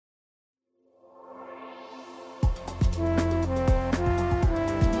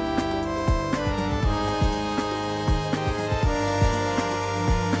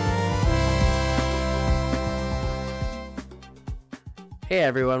Hey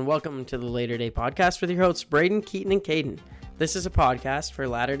everyone, welcome to the Later Day Podcast with your hosts Braden, Keaton, and Caden. This is a podcast for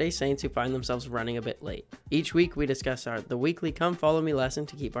Latter-day Saints who find themselves running a bit late. Each week we discuss the weekly Come Follow Me lesson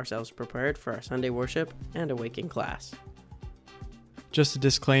to keep ourselves prepared for our Sunday worship and a week in class. Just a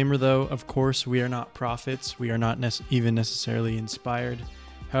disclaimer though, of course we are not prophets, we are not even necessarily inspired.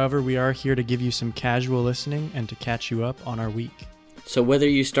 However, we are here to give you some casual listening and to catch you up on our week. So whether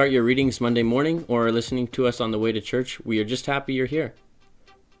you start your readings Monday morning or are listening to us on the way to church, we are just happy you're here.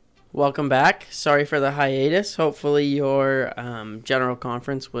 Welcome back. Sorry for the hiatus. Hopefully your general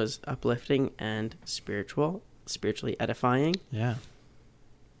conference was uplifting and spiritually edifying. Yeah.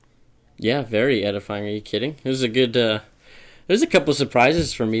 Yeah, very edifying. Are you kidding? It was a good, there's a couple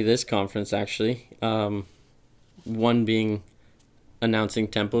surprises for me this conference, actually. One being announcing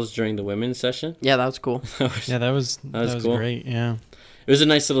temples during the women's session. Yeah, that was cool. That was cool. Great, yeah. It was a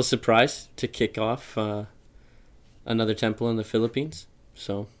nice little surprise to kick off another temple in the Philippines.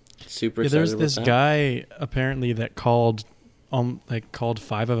 So, super excited there's about this that. guy apparently that called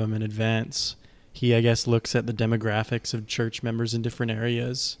 5 of them in advance. He, I guess, looks at the demographics of church members in different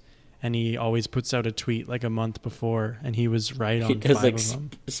areas, and he always puts out a tweet like a month before, and he was right on He does 5 of them.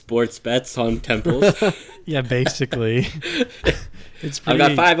 Sports bets on temples. Yeah, basically. I've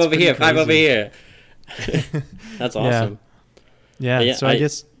got 5 over here, 5 over here. That's awesome. Yeah, so I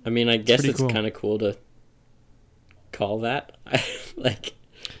guess it's cool. kind of cool to call that.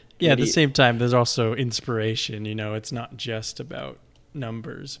 At the same time, there's also inspiration. It's not just about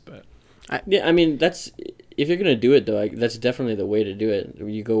numbers, but that's if you're gonna do it though. that's definitely the way to do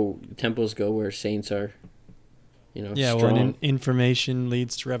it. Temples go where saints are. Strong. Well, information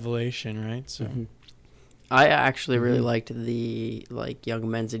leads to revelation, right? So, I actually really liked the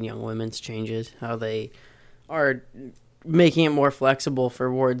young men's and young women's changes. How they are making it more flexible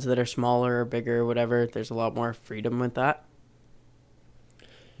for wards that are smaller or bigger or whatever. There's a lot more freedom with that.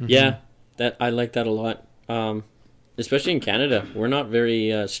 Yeah, that I like that a lot. Especially in Canada, we're not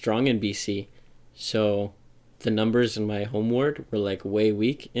very strong in BC, so the numbers in my home ward were way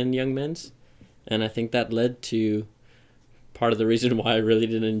weak in young men's, and I think that led to part of the reason why I really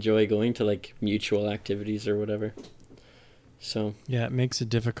didn't enjoy going to mutual activities or whatever. So yeah, it makes it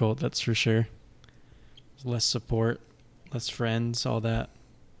difficult. That's for sure. Less support, less friends, all that.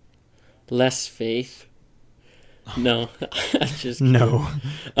 Less faith. No, just kidding. No.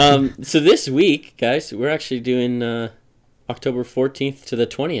 So this week, guys, we're actually doing October 14th to the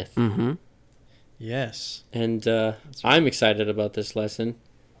 20th. Mm-hmm. Yes. And I'm excited about this lesson,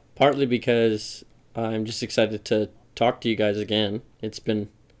 partly because I'm just excited to talk to you guys again. It's been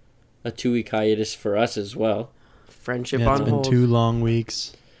a 2-week hiatus for us as well. Friendship on it's been hold. 2 long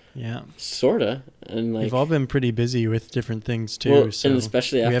weeks. Yeah. Sorta. And we've all been pretty busy with different things too. Well, so and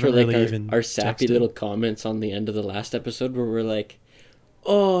especially after our sappy little comments on the end of the last episode where we're like,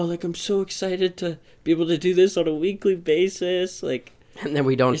 oh, I'm so excited to be able to do this on a weekly basis. And then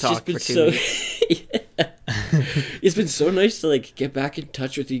we don't talk for 2 weeks. It's been so nice to get back in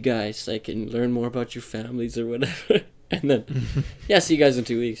touch with you guys, and learn more about your families or whatever. And then, see you guys in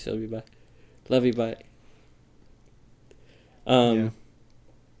 2 weeks. I'll be back. Love you, bye.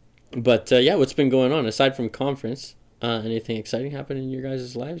 But what's been going on aside from conference? Anything exciting happen in your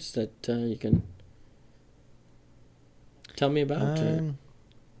guys' lives that you can tell me about? I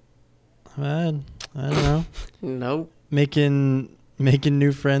don't know. Nope. Making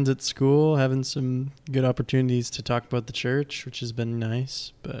new friends at school, having some good opportunities to talk about the church, which has been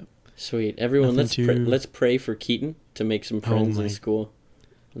nice. But sweet, everyone, let's pray for Keaton to make some friends in school.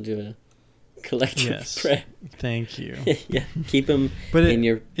 We'll do a collective prayer. Thank you. Yeah, keep him in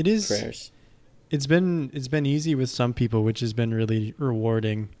your prayers. It's been easy with some people, which has been really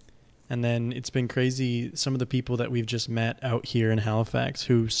rewarding. And then it's been crazy, some of the people that we've just met out here in Halifax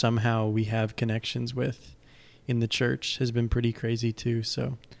who somehow we have connections with in the church has been pretty crazy too.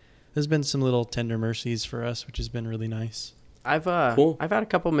 So there's been some little tender mercies for us, which has been really nice. Cool. I've had a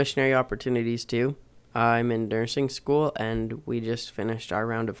couple missionary opportunities too. I'm in nursing school, and we just finished our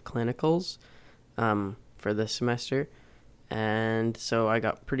round of clinicals for this semester. And so I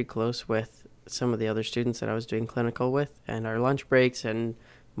got pretty close with some of the other students that I was doing clinical with, and our lunch breaks and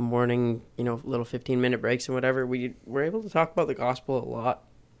morning, little 15-minute breaks and whatever, we were able to talk about the gospel a lot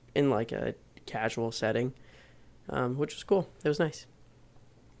in a casual setting, which was cool. It was nice.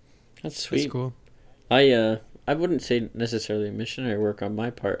 That's sweet. That's cool. I wouldn't say necessarily missionary work on my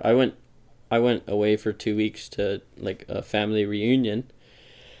part. I went away for 2 weeks to a family reunion,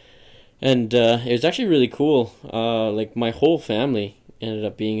 and it was actually really cool. My whole family ended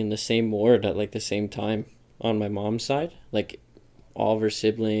up being in the same ward at the same time on my mom's side. All of her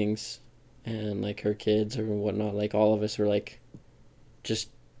siblings and her kids or whatnot. All of us were just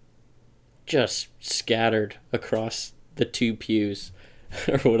scattered across the 2 pews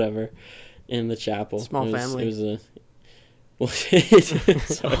or whatever in the chapel. Small family. It was a sorry,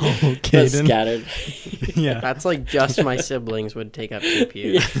 Oh, not Caden. scattered. Yeah. That's like just my siblings would take up 2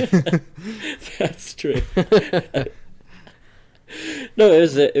 pews. Yeah, that's true. No,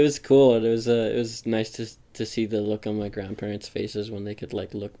 it was cool, and it was nice to see the look on my grandparents' faces when they could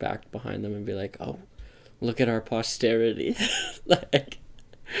like look back behind them and be like, "Oh, look at our posterity." Like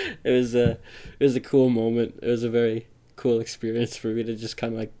it was a cool moment. It was a very cool experience for me to just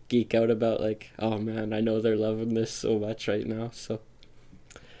kind of like geek out about, like, oh man, I know they're loving this so much right now. So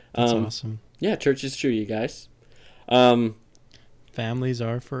That's awesome. yeah, church is true, you guys. Families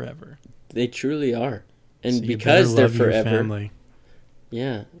are forever. They truly are, and So you because better they're love your forever, family.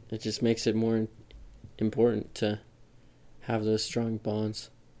 yeah, it just makes it more important to have those strong bonds.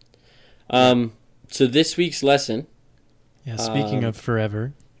 So this week's lesson, Yeah, speaking of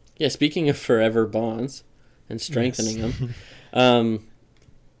forever. yeah, speaking of forever bonds and strengthening Yes. them,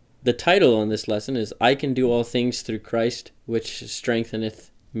 the title on this lesson is "I can do all things through Christ, which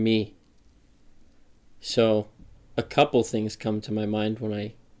strengtheneth me." So, a couple things come to my mind when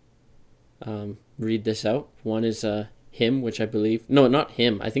I read this out. One is a hymn, which I believe... No, not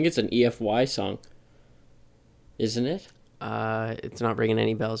hymn. I think it's an EFY song. Isn't it? It's not ringing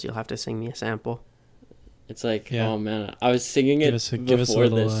any bells. You'll have to sing me a sample. It's like, Yeah. oh man, I was singing it Give us a before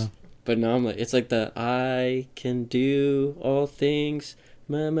little. this, but now I'm like, it's like the "I can do all things,"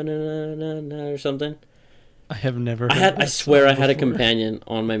 or something. I have never. I Heard had, I that swear, song I had a before. companion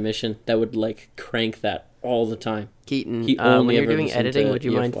on my mission that would like crank that all the time. Keaton, He when only you're ever doing listened editing, to would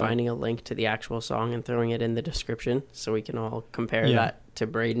you mind EFY. finding a link to the actual song and throwing it in the description so we can all compare Yeah. that to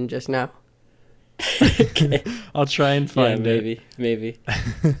Braden just now? Okay. I'll try and Yeah, find it. maybe.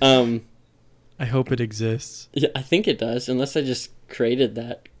 I hope it exists. Yeah, I think it does, unless I just created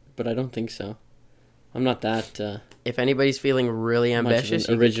that, but I don't think so. I'm not that. If anybody's feeling really Much of an ambitious,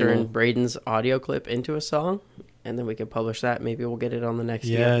 you could original. turn Braden's audio clip into a song, and then we could publish that. Maybe we'll get it on the next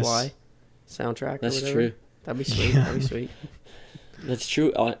Yes. EFY soundtrack. That's or whatever. true. That'd be sweet. Yeah. That'd be sweet. That's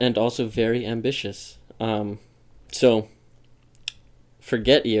true, and also very ambitious. So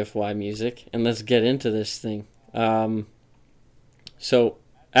forget EFY music and let's get into this thing. So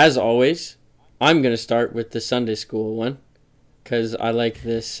as always, I'm gonna start with the Sunday school one because I like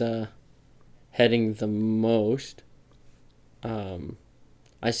this heading the most.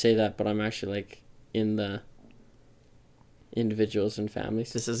 I say that, but I'm actually like in the individuals and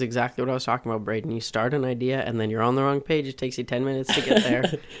families. This is exactly what I was talking about, Braden. You start an idea, and then you're on the wrong page. It takes you 10 minutes to get there.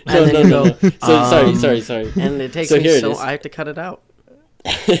 No, and then no, you no, go, no. So, sorry. And it takes So me here it so... is. I have to cut it out.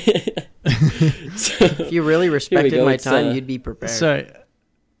 So, If you really respected go. my It's, time, you'd be prepared. So,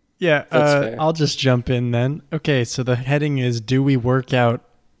 yeah, That's fair. I'll just jump in then. Okay, so the heading is: Do we work out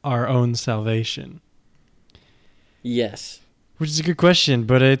our own salvation? yes. Which is a good question,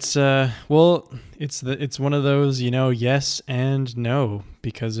 but it's it's one of those, yes and no,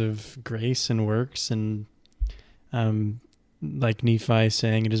 because of grace and works, and like Nephi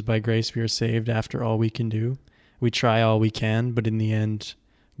saying, it is by grace we are saved after all we can do. We try all we can, but in the end,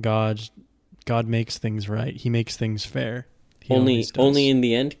 God makes things right. He makes things fair. He always does. Only in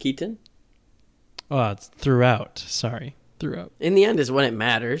the end, Keaton? Oh, it's throughout. Sorry, throughout. In the end is when it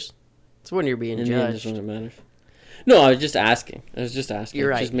matters. It's when you're being In the end is judged. when it matters. No, I was just asking. You're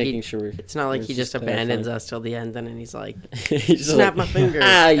right. Just making sure. It's not like It's he just just abandons clarifying. us till the end, and then he's like, He's just snap like, my fingers,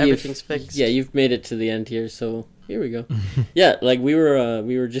 you've- everything's fixed. Yeah, you've made it to the end here, so here we go. Yeah, like we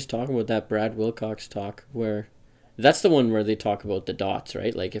were just talking about that Brad Wilcox talk, where that's the one where they talk about the dots,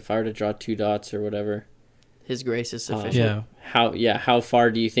 right? Like if I were to draw 2 dots or whatever, His grace is sufficient. Yeah. how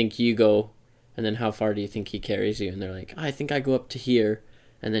far do you think you go, and then how far do you think he carries you? And they're like, I think I go up to here,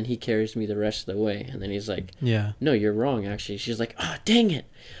 and then he carries me the rest of the way. And then he's like, Yeah. no, you're wrong, actually. She's like, oh, dang it.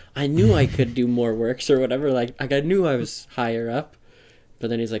 I knew I could do more works or whatever. Like I knew I was higher up.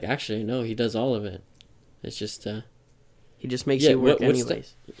 But then he's like, actually, no, he does all of it. It's just, He just makes Yeah, you work what's the-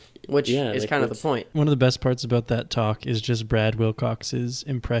 anyways. Which Yeah, is like kind of the what's- point. One of the best parts about that talk is just Brad Wilcox's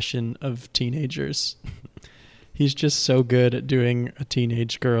impression of teenagers. He's just so good at doing a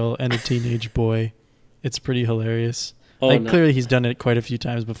teenage girl and a teenage boy. It's pretty hilarious. oh, Like, no. clearly he's done it quite a few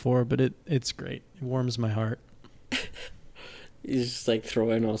times before, but it's great. It warms my heart. He's just like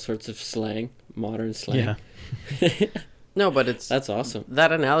throwing all sorts of slang, modern slang. Yeah. No, but it's That's awesome.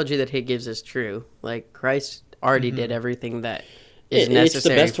 that analogy that he gives is true. Like Christ already did everything that is It's the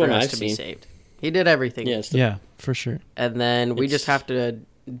necessary best for one us I've to be seen. saved. He did everything. Yeah, it's Yeah, for sure. And then we just It's- have to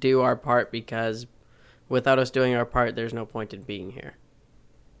do our part, because without us doing our part, there's no point in being here.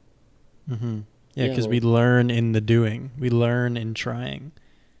 Hmm. Yeah, Yeah, because well- we learn in the doing. We learn in trying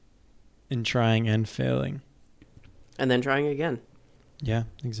and failing. And then trying again. Yeah,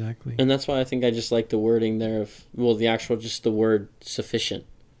 exactly. And that's why I think I just like the wording there of, well, the actual, just the word sufficient,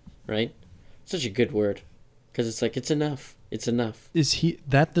 right? Such a good word. Because it's like, it's enough. It's enough. Is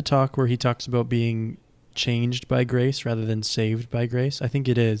that the talk where he talks about being changed by grace rather than saved by grace? I think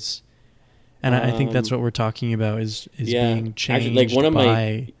it is. And I think that's what we're talking about is yeah. being changed Actually, like one of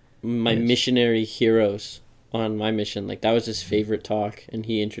by... my Yes. missionary heroes on my mission, like that was his favorite talk, and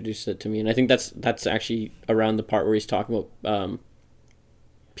he introduced it to me. And I think that's actually around the part where he's talking about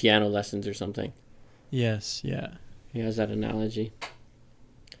piano lessons or something. Yes, yeah. He has that analogy.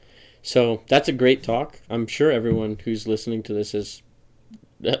 So that's a great talk. I'm sure everyone who's listening to this has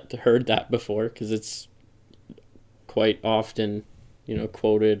heard that before, because it's quite often,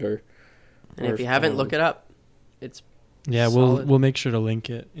 quoted or. And if you haven't, look it up. It's Yeah, solid. we'll make sure to link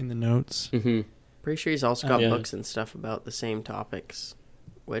it in the notes. Mm-hmm. Pretty sure he's also got Yeah. books and stuff about the same topics,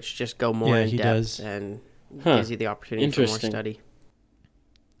 which just go more Yeah, in he depth does. and Huh. gives you the opportunity for more Interesting. study.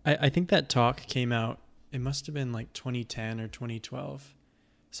 I think that talk came out, it must have been like 2010 or 2012,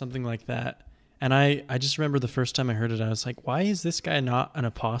 something like that. And I just remember the first time I heard it, I was like, why is this guy not an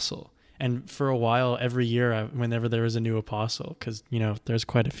apostle? And for a while, every year, whenever there was a new apostle, because, there's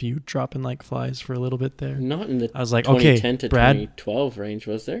quite a few dropping like flies for a little bit there. Not in the I was like, okay, 2010 to Brad. 2012 range,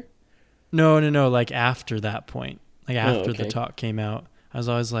 was there? No, like after that point, like after the okay. talk came out, I was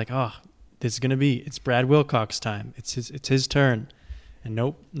always like, oh, this is going to be, it's Brad Wilcox time. It's his turn. And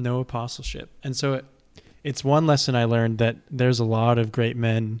nope, no apostleship. And so it's one lesson I learned, that there's a lot of great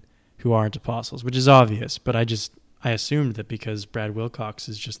men who aren't apostles, which is obvious, but I assumed that because Brad Wilcox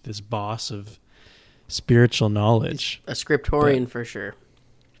is just this boss of spiritual knowledge. A scriptorian for sure.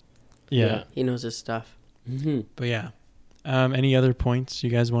 Yeah. He knows his stuff. Mm-hmm. But yeah. Any other points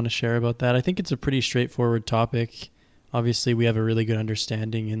you guys want to share about that? I think it's a pretty straightforward topic. Obviously, we have a really good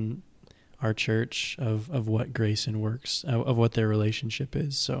understanding in our church of what grace and works, of what their relationship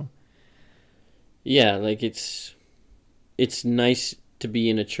is. So Yeah, like it's nice to be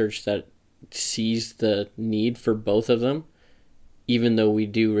in a church that sees the need for both of them, even though we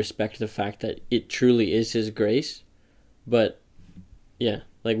do respect the fact that it truly is His grace. But yeah,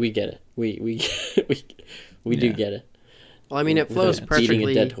 like we get it. We do Yeah. get it. Well, I mean, it flows Without beating a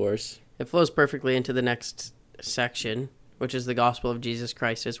perfectly. dead horse. It flows perfectly into the next section, which is the gospel of Jesus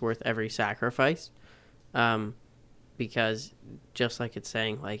Christ is worth every sacrifice. Because just like it's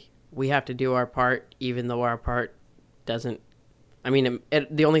saying, like, we have to do our part, even though our part doesn't. I mean,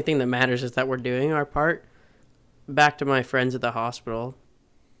 the only thing that matters is that we're doing our part. Back to my friends at the hospital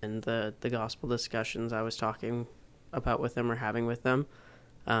and the gospel discussions I was talking about with them or having with them.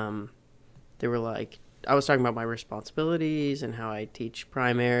 They were like, I was talking about my responsibilities and how I teach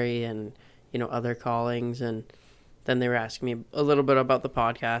primary and, other callings. And then they were asking me a little bit about the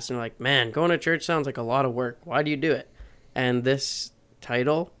podcast and like, man, going to church sounds like a lot of work. Why do you do it? And this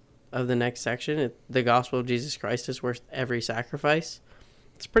title of the next section, the gospel of Jesus Christ is worth every sacrifice.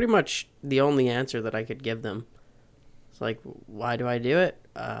 It's pretty much the only answer that I could give them. It's like, why do I do it?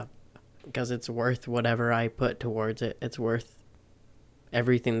 Because it's worth whatever I put towards it. It's worth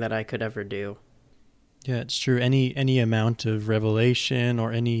everything that I could ever do. yeah, it's true. Any amount of revelation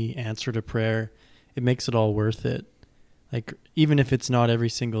or any answer to prayer, it makes it all worth it. Like, even if it's not every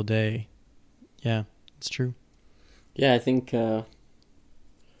single day. Yeah, it's true. Yeah, I think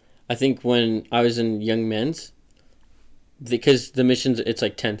when I was in Young Men's, because the missions, it's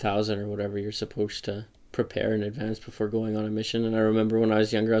like 10,000 or whatever you're supposed to prepare in advance before going on a mission. And I remember when I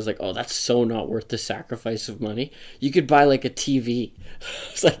was younger, I was like, oh, that's so not worth the sacrifice of money. You could buy like a TV.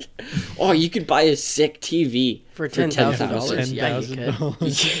 It's like, oh, you could buy a sick TV For $10,000. Yeah, you could.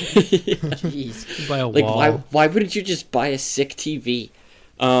 $10,000. Jeez. Buy a Like, wall. why wouldn't you just buy a sick TV?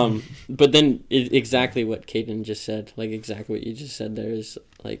 But then exactly what Caden just said, like exactly what you just said there is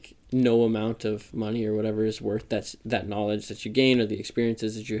like no amount of money or whatever is worth that knowledge that you gain or the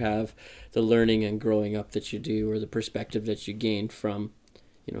experiences that you have, the learning and growing up that you do, or the perspective that you gain from,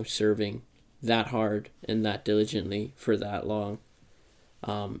 serving that hard and that diligently for that long.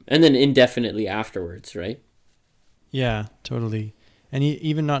 And then indefinitely afterwards, right? Yeah, totally. And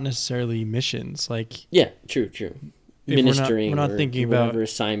even not necessarily missions. Like, Yeah, true. If we're not- Ministering we're not or thinking whatever about-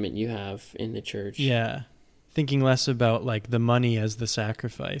 assignment you have in the church. yeah, thinking less about like the money as the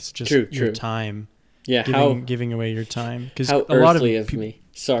sacrifice, just True. your time, Yeah, giving away your time. Because how a lot earthly of of peop- me.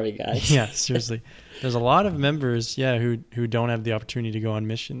 Sorry, guys. Yeah, seriously. There's a lot of members, who don't have the opportunity to go on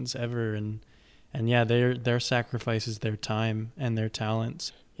missions ever, and yeah, their sacrifice is their time and their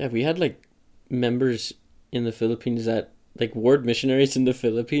talents. Yeah, we had like members in the Philippines that like ward missionaries in the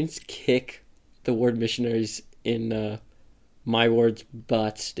Philippines kick the ward missionaries in my ward's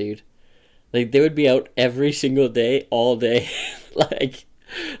butts, dude. Like, they would be out every single day, all day.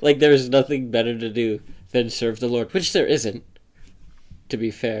 like there's nothing better to do than serve the Lord, which there isn't, to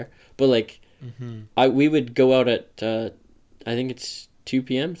be fair. But like, we would go out at I think it's 2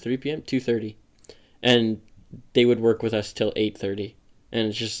 p.m., 3 p.m., 2:30, and they would work with us till 8:30, and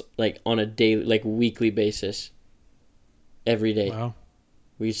it's just like on a daily, like weekly basis, every day. Wow.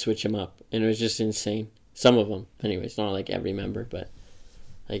 We'd switch them up, and it was just insane. Some of them, anyways, not like every member, but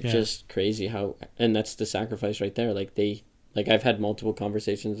like just crazy how, and that's the sacrifice right there. Like I've had multiple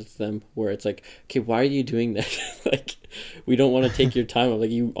conversations with them where it's like, okay, why are you doing this? Like, we don't want to take your time.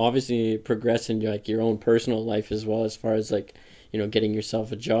 Like, you obviously progress in like your own personal life as well, as far as like, you know, getting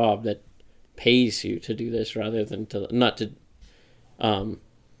yourself a job that pays you to do this rather than to not to,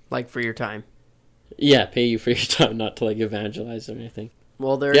 like for your time. Yeah, pay you for your time, not to like evangelize or anything.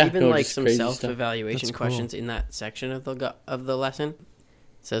 Well, there are even like just some crazy self-evaluation stuff. That's cool. questions in that section of the lesson.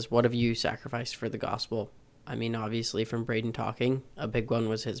 It says, "What have you sacrificed for the gospel?" I mean, obviously, from Braden talking, a big one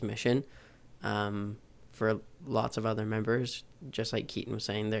was his mission. For lots of other members, just like Keaton was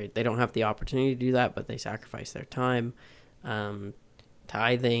saying, they don't have the opportunity to do that, but they sacrifice their time,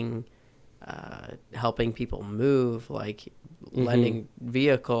 tithing, helping people move, like lending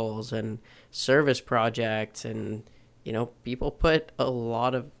vehicles and service projects, and you know, people put a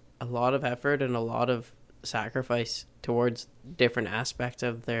lot of effort and a lot of sacrifice towards different aspects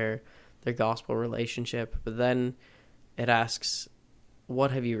of their gospel relationship. But then it asks, what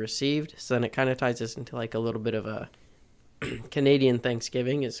have you received? So then it kind of ties us into like a little bit of a Canadian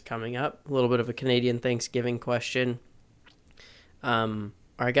Thanksgiving is coming up, a little bit of a Canadian Thanksgiving question. Or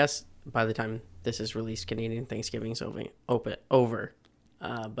I guess by the time this is released, Canadian Thanksgiving's over.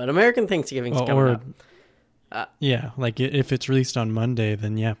 But American Thanksgiving's coming up. Yeah, like if it's released on Monday,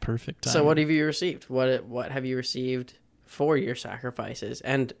 then yeah, perfect time. So what have you received? What have you received for your sacrifices?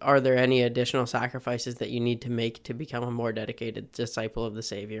 And are there any additional sacrifices that you need to make to become a more dedicated disciple of the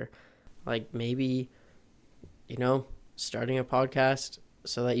Savior? Like maybe, you know, starting a podcast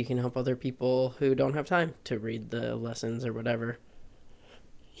so that you can help other people who don't have time to read the lessons or whatever.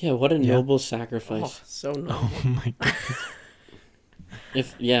 Yeah, what a noble sacrifice. Oh, so noble. Oh my god.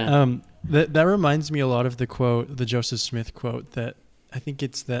 That reminds me a lot of the quote, the Joseph Smith quote, that I think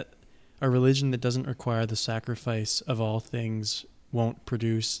it's that a religion that doesn't require the sacrifice of all things won't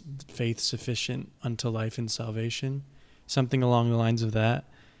produce faith sufficient unto life and salvation. Something along the lines of that.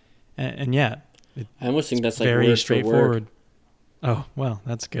 And yeah, I almost think that's like very word straightforward. Oh, well,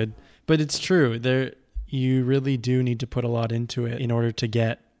 that's good. But it's true. You really do need to put a lot into it in order to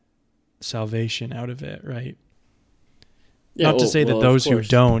get salvation out of it, right? Yeah, Not to say that those who course.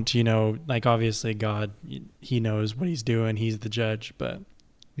 don't, you know, like obviously God, he knows what he's doing. He's the judge, but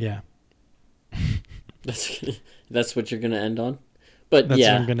yeah. That's what you're going to end on? But That's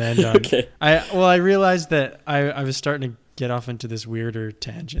yeah. what I'm going to end on. Okay. I realized that I was starting to get off into this weirder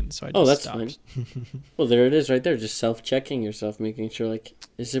tangent, so I just stopped. Fine. Well, there it is right there. Just self-checking yourself, making sure, like,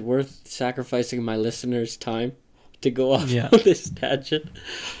 is it worth sacrificing my listeners' time to go off on this tangent?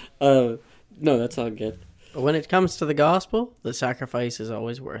 No, that's all good. But when it comes to the gospel, the sacrifice is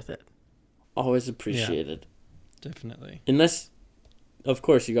always worth it. Always appreciated. Yeah, definitely. Unless, of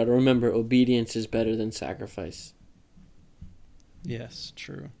course, you got to remember, obedience is better than sacrifice. Yes,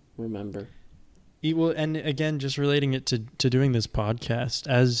 true. Remember. Well, and again, just relating it to doing this podcast,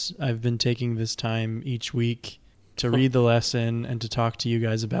 as I've been taking this time each week to read the lesson and to talk to you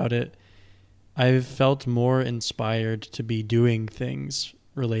guys about it, I've felt more inspired to be doing things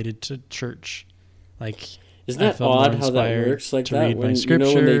related to church. Like, isn't that odd how that works like that? When, you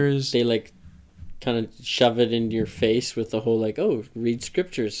know, when they like kind of shove it into your face with the whole like, oh, read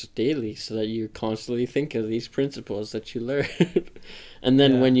scriptures daily so that you constantly think of these principles that you learn. And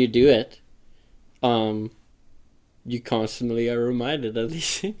then when you do it, you constantly are reminded of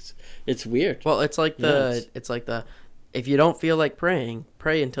these things. It's weird. Well, it's like if you don't feel like praying,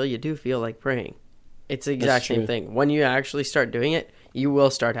 pray until you do feel like praying. It's the exact same thing. When you actually start doing it, you will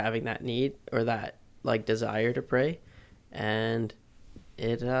start having that need or that like desire to pray, and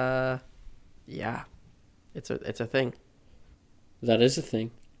it it's a thing. That is a thing,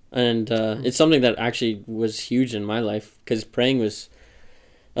 and it's something that actually was huge in my life, because praying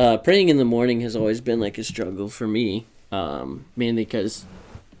in the morning has always been like a struggle for me, mainly because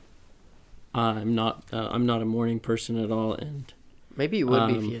I'm not a morning person at all, and maybe you would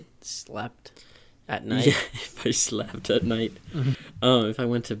be if you slept at night. Yeah, if I slept at night, if I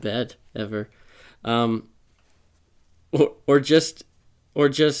went to bed ever, or just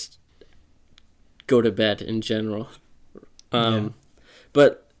go to bed in general,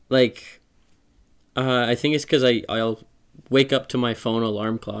 but like I think it's because I'll wake up to my phone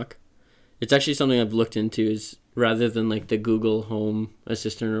alarm clock. It's actually something I've looked into, is rather than like the Google Home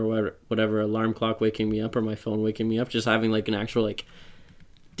Assistant or whatever alarm clock waking me up or my phone waking me up, just having like an actual like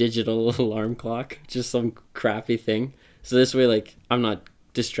digital alarm clock, just some crappy thing. So this way, like, I'm not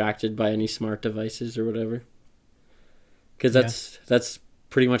distracted by any smart devices or whatever. Because that's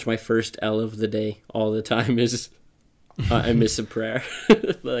pretty much my first L of the day all the time is I miss a prayer.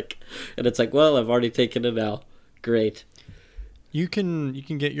 Like, and it's like, well, I've already taken an L. Great. You can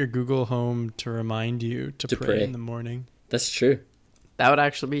get your Google Home to remind you to pray in the morning. That's true. That would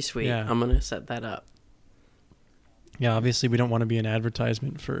actually be sweet. Yeah. I'm going to set that up. Yeah, obviously we don't want to be an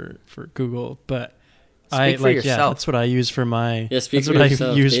advertisement for Google, but Speak for yourself. that's what I use for my speak that's for what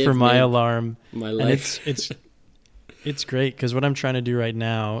yourself. I use Dave for my made alarm. my And life. it's great because what I'm trying to do right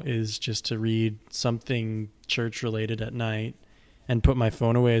now is just to read something church related at night and put my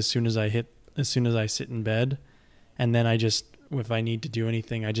phone away as soon as I sit in bed, and then I just, if I need to do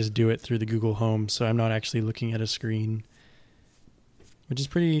anything, I just do it through the Google Home, so I'm not actually looking at a screen, which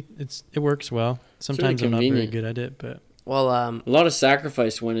is it works well. Sometimes I'm not very convenient. good at it, but Well, A lot of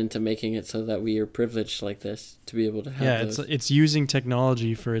sacrifice went into making it so that we are privileged like this to be able to have yeah, those. it's using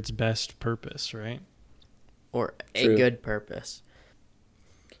technology for its best purpose, right? or True. a good purpose.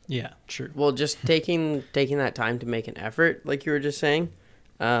 Yeah, true. Well, just taking that time to make an effort, like you were just saying.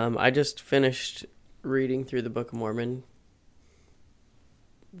 I just finished reading through the Book of Mormon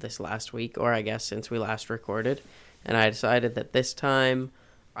this last week, or I guess since we last recorded, and I decided that this time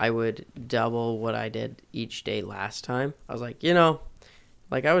I would double what I did each day last time. I was like,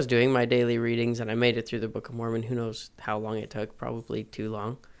 like I was doing my daily readings and I made it through the Book of Mormon. Who knows how long it took? Probably too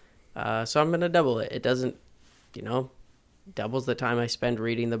long. So I'm going to double it. It doesn't, doubles the time I spend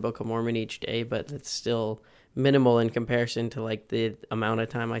reading the Book of Mormon each day, but it's still minimal in comparison to like the amount of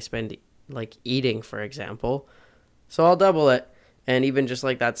time I spend like eating, for example. So I'll double it. And even just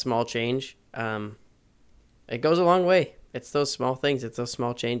like that small change, it goes a long way. It's those small things. It's those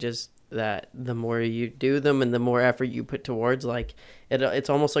small changes that the more you do them and the more effort you put towards, like it's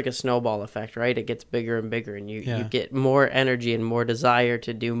almost like a snowball effect, right? It gets bigger and bigger, and you get more energy and more desire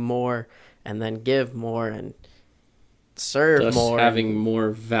to do more and then give more and serve Thus more. having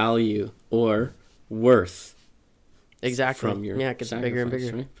more value or worth. Exactly. From your it gets bigger and sacrifice,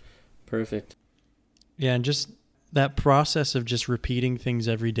 bigger. right? Perfect. Yeah, and just that process of just repeating things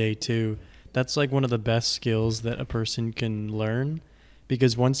every day too, that's like one of the best skills that a person can learn,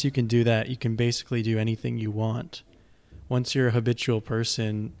 because once you can do that, you can basically do anything you want. Once you're a habitual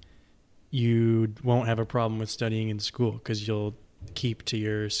person, you won't have a problem with studying in school because you'll keep to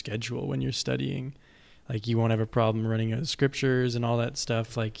your schedule when you're studying. Like, you won't have a problem running out of scriptures and all that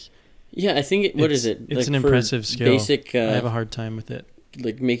stuff. Like, Yeah, I think what is it? It's like an for impressive skill. Basic. I have a hard time with it.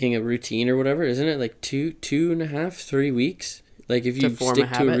 Like making a routine or whatever, isn't it? Like 2.5, 3 weeks. Like if you To form a stick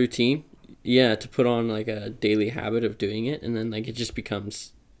to a habit? routine, yeah, to put on like a daily habit of doing it, and then like it just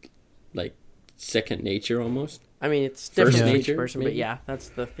becomes like second nature almost. I mean, it's First different for each nature, person, but maybe? yeah, that's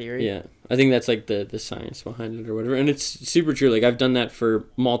the theory. Yeah, I think that's like the science behind it or whatever, and it's super true. Like I've done that for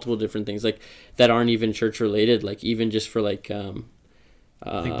multiple different things, like that aren't even church related. Like even just for like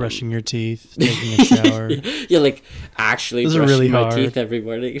Brushing your teeth, taking a shower. yeah, like actually Those are brushing really my hard. teeth every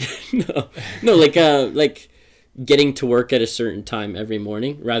morning. no, like getting to work at a certain time every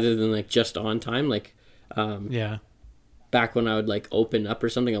morning rather than like just on time. Like Yeah. back when I would like open up or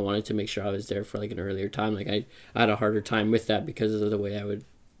something, I wanted to make sure I was there for like an earlier time. Like I had a harder time with that because of the way I would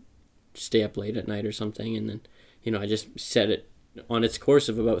stay up late at night or something, and then I just set it on its course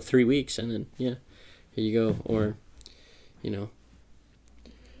of about 3 weeks, and then here you go. Or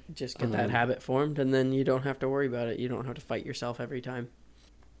Just get that habit formed, and then you don't have to worry about it. You don't have to fight yourself every time.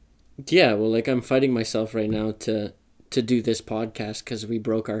 yeah, well, like I'm fighting myself right now to do this podcast because we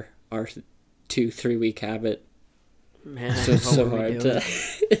broke our 2-3 week habit. Man, So it's what so were we hard doing?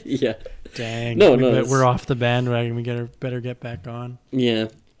 to yeah. Dang. No, We're off the bandwagon. We better get back on. Yeah.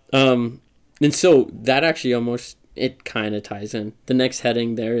 And so that actually it kind of ties in. The next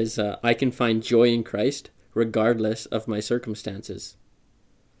heading there is I can find joy in Christ regardless of my circumstances.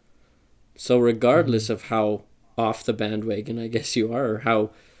 So regardless of how off the bandwagon I guess you are, or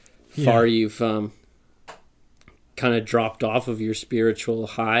how far you've kind of dropped off of your spiritual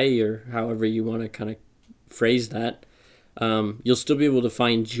high, or however you want to kind of phrase that, you'll still be able to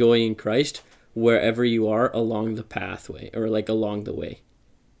find joy in Christ wherever you are along the pathway, or like along the way,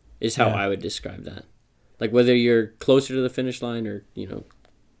 is how I would describe that. Like whether you're closer to the finish line or,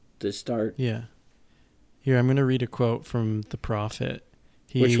 the start. Yeah. Here, I'm going to read a quote from the prophet.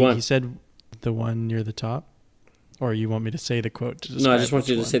 Which one? He said the one near the top. Or you want me to say the quote to describe No, I just want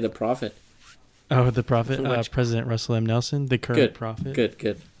you to which say one? the prophet. Oh, the prophet, Which- President Russell M. Nelson, the current Good. prophet.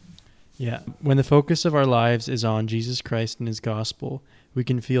 Good. Yeah. When the focus of our lives is on Jesus Christ and his gospel, we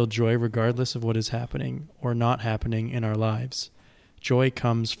can feel joy regardless of what is happening or not happening in our lives. Joy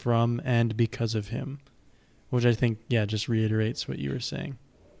comes from and because of him, which I think, just reiterates what you were saying.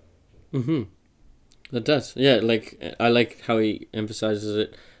 Mm-hmm. That does. Yeah, like, I like how he emphasizes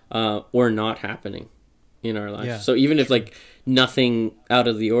it, or not happening in our lives. Yeah. So even if, like, nothing out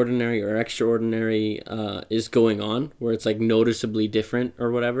of the ordinary or extraordinary is going on, where it's, like, noticeably different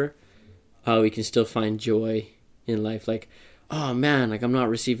or whatever, we can still find joy in life. Like, oh, man, like, I'm not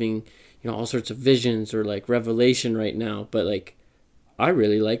receiving, all sorts of visions or, like, revelation right now, but, like, I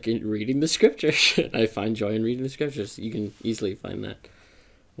really like reading the scriptures. I find joy in reading the scriptures. You can easily find that.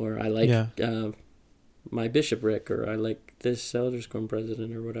 Or I like my bishopric, or I like this elders quorum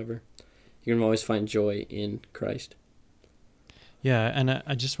president, or whatever. You can always find joy in Christ. Yeah, and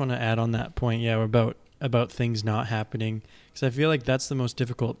I just want to add on that point, about things not happening, because I feel like that's the most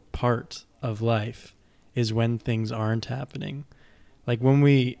difficult part of life, is when things aren't happening. Like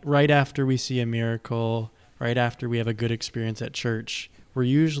right after we see a miracle, right after we have a good experience at church, we're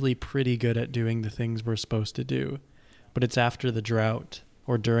usually pretty good at doing the things we're supposed to do. But it's after the drought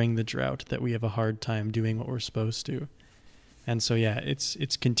or during the drought that we have a hard time doing what we're supposed to. And so,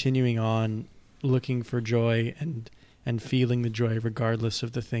 it's continuing on looking for joy and feeling the joy regardless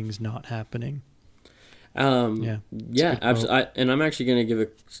of the things not happening. Absolutely. And I'm actually going to give a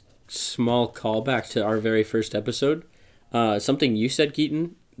small callback to our very first episode. Something you said,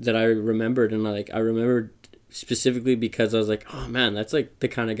 Keaton, that I remembered, and I remembered specifically because I was like, oh man, that's like the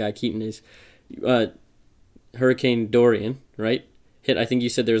kind of guy Keaton is. Hurricane Dorian, right? Hit. I think you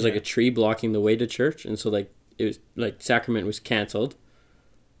said there was like a tree blocking the way to church, and so like it was like sacrament was canceled.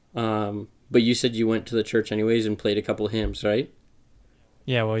 But you said you went to the church anyways and played a couple hymns, right?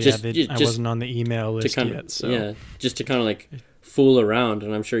 Yeah, well, I wasn't on the email list yet, so yeah, just to kind of like fool around,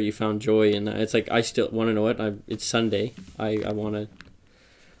 and I'm sure you found joy in that. It's like I still want to know what it's Sunday. I want to.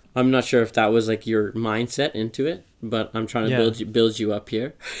 I'm not sure if that was like your mindset into it, but I'm trying to build you up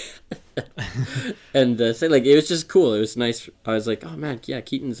here. And say like it was just cool. It was nice. I was like, oh man, yeah,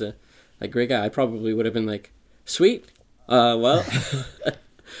 Keaton's a great guy. I probably would have been like, sweet. Well,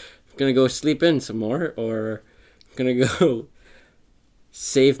 I'm gonna go sleep in some more, or I'm gonna go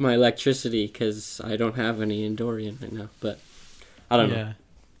save my electricity because I don't have any in Dorian right now. But I don't know.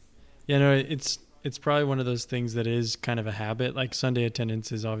 Yeah, no, it's probably one of those things that is kind of a habit. Like Sunday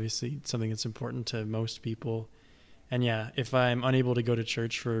attendance is obviously something that's important to most people. And if I'm unable to go to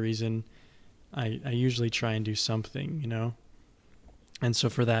church for a reason, I usually try and do something, And so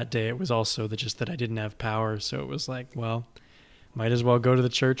for that day, it was also that I didn't have power. So it was like, well, might as well go to the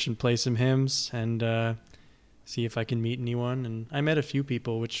church and play some hymns and see if I can meet anyone. And I met a few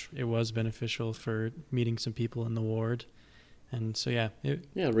people, which it was beneficial for meeting some people in the ward. And so,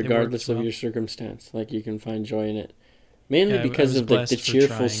 regardless of your circumstance, like you can find joy in it. Mainly because of like the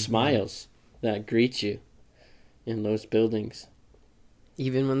cheerful smiles that greet you in those buildings.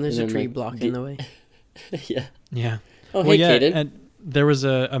 Even when there's a tree blocking the way. Yeah. Oh, hey, Kaden. And there was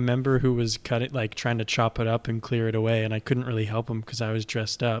a member who was trying to chop it up and clear it away, and I couldn't really help him because I was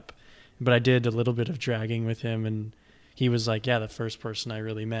dressed up. But I did a little bit of dragging with him, and he was like, the first person I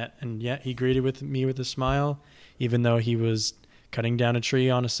really met. And he greeted me with a smile, even though he was cutting down a tree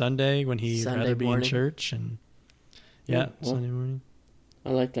on a Sunday when he'd rather be in church. And Sunday morning.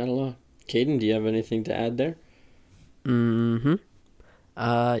 I like that a lot. Caden, do you have anything to add there? Mm-hmm.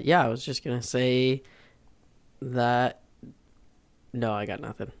 I was just going to say that... No, I got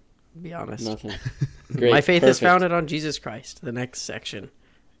nothing, to be honest. Nothing. Great. My faith is founded on Jesus Christ, the next section.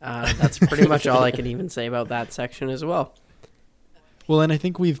 That's pretty much all I can even say about that section as well. Well, and I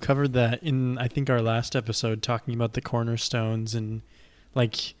think we've covered that in, our last episode, talking about the cornerstones, and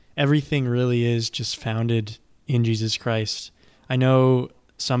like everything really is just founded in Jesus Christ. I know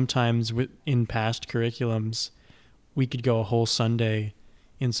sometimes in past curriculums, we could go a whole Sunday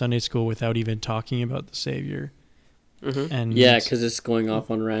in Sunday school without even talking about the Savior. Mm-hmm. And because it's going off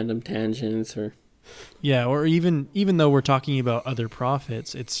on random tangents or even though we're talking about other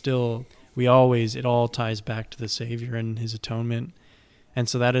prophets, it's still it all ties back to the Savior and his atonement. And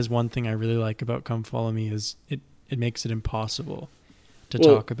so that is one thing I really like about Come Follow Me, is it makes it impossible to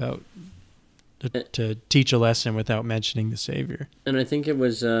talk about, to teach a lesson without mentioning the Savior. And I think it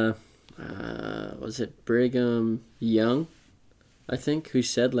was it Brigham Young, I think, who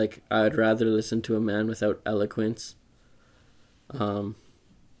said, like, I'd rather listen to a man without eloquence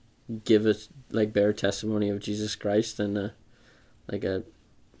give us, like, bear testimony of Jesus Christ than I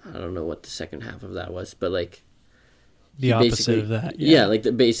don't know what the second half of that was, but, like, the he opposite basically- of that. Yeah, like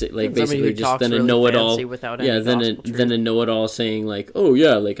the basic, like Somebody who basically just talks then a really know-it-all. fancy without any Yeah, then gospel then a truth. know-it-all saying like, oh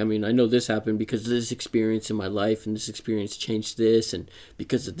yeah, like I mean I know this happened because of this experience in my life, and this experience changed this, and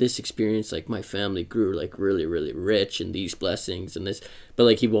because of this experience, like my family grew like really really rich, and these blessings and this, but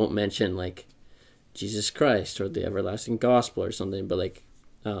like he won't mention like Jesus Christ or the everlasting gospel or something, but like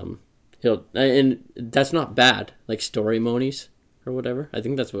he'll, and that's not bad, like story monies or whatever. I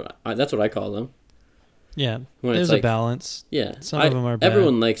think that's what I call them. Yeah, When there's it's like, a balance. yeah, Some of them are bad.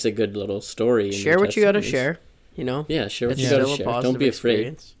 Everyone likes a good little story. in Share their what you got to testimonies. share. You know, Yeah, share what it's you got to still a share. positive Don't be afraid.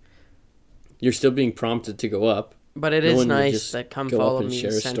 experience. You're still being prompted to go up. But it No is one would nice just that Come go up Follow and Me share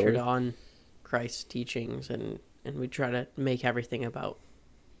is a centered story. on Christ's teachings, and we try to make everything about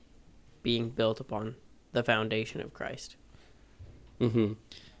being built upon the foundation of Christ. Mm-hmm.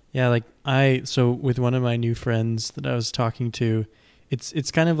 Yeah, like so with one of my new friends that I was talking to,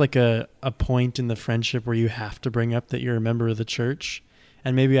 it's kind of like a point in the friendship where you have to bring up that you're a member of the church.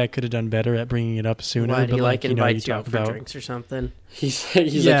 And maybe I could have done better at bringing it up sooner. Why, but he like you invites you talk out for about drinks or something? He's Yeah.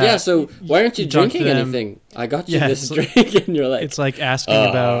 like, yeah. So why aren't you You talk to drinking them. anything? I got you Yeah, this it's drink, and you're like, it's like asking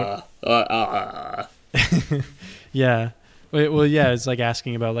about yeah. Well, yeah, it's like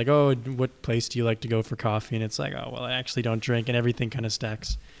asking about like, oh, what place do you like to go for coffee? And it's like, oh, well, I actually don't drink, and everything kind of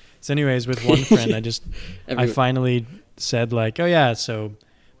stacks. So, anyways, with one friend, I Everyone- finally said like, oh yeah, so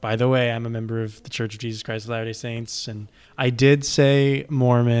by the way, I'm a member of the Church of Jesus Christ of Latter-day Saints, and I did say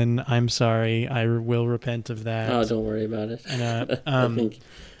Mormon. I'm sorry, I will repent of that. Oh, don't worry about it. And, I think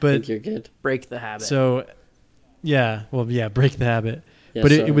but you're good. Break the habit. so, yeah, well, yeah, break the habit. Yeah,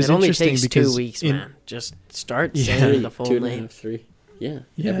 But so- it was it only interesting takes because 2 weeks, in- man. Just start Yeah. saying the full 2.5, name. 3. Yeah,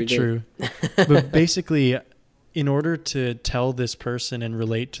 Yeah, every day. true. But basically, in order to tell this person and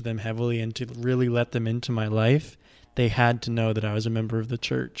relate to them heavily and to really let them into my life, they had to know that I was a member of the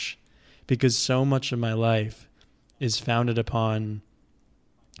church, because so much of my life is founded upon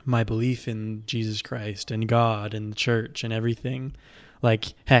my belief in Jesus Christ and God and the church and everything.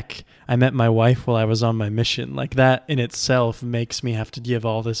 Like, heck, I met my wife while I was on my mission. Like, that in itself makes me have to give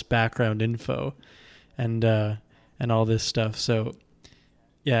all this background info and all this stuff. So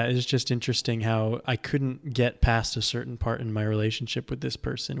yeah, it's just interesting how I couldn't get past a certain part in my relationship with this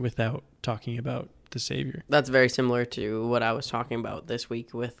person without talking about the Savior. That's very similar to what I was talking about this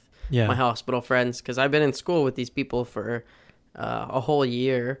week with Yeah. my hospital friends, because I've been in school with these people for a whole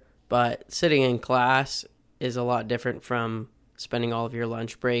year, but sitting in class is a lot different from spending all of your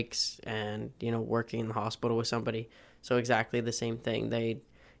lunch breaks and, you know, working in the hospital with somebody. So exactly the same thing. They,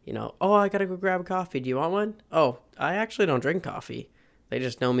 you know, oh, I gotta go grab a coffee. Do you want one? Oh, I actually don't drink coffee. They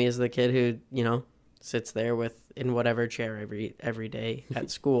just know me as the kid who, you know, sits there in whatever chair every day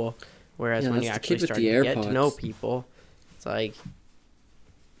at school. Whereas Yeah, when you that's the actually kid with start the to get to know AirPods. people, it's like,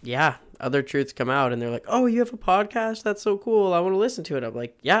 yeah, other truths come out and they're like, oh, you have a podcast? That's so cool. I want to listen to it. I'm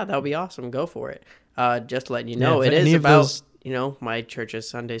like, yeah, that'll be awesome. Go for it. Just letting you know, Yeah, if it is any of about, those- you know, my church's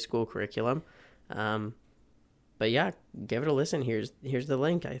Sunday school curriculum. But yeah, give it a listen. Here's the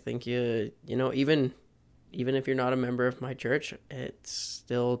link. I think you know, even if you're not a member of my church, it's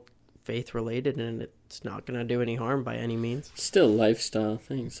still faith related and it's not going to do any harm by any means. Still lifestyle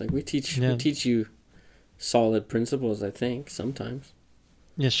things. Like we teach you solid principles, I think, sometimes.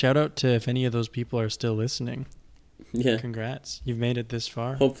 Yeah, shout out to if any of those people are still listening. Yeah. Congrats. You've made it this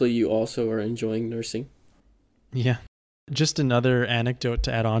far. Hopefully you also are enjoying nursing. Yeah. Just another anecdote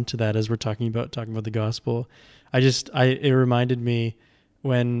to add on to that as we're talking about the gospel. It reminded me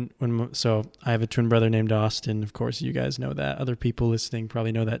so I have a twin brother named Austin. Of course, you guys know that. Other people listening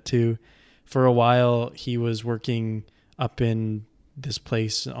probably know that too. For a while, he was working up in this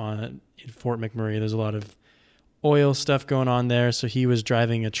place in Fort McMurray. There's a lot of oil stuff going on there. So he was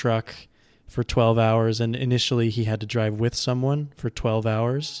driving a truck for 12 hours. And initially he had to drive with someone for 12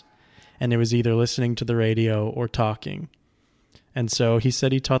 hours. And it was either listening to the radio or talking. And so he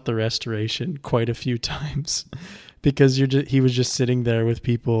said he taught the restoration quite a few times because he was just sitting there with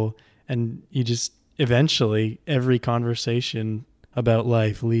people, and you just eventually every conversation about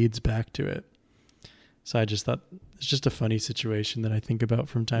life leads back to it. So I just thought it's just a funny situation that I think about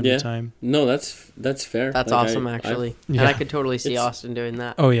from time to time. No, that's fair. That's Like, awesome, actually. Yeah. And I could totally see It's- Austin doing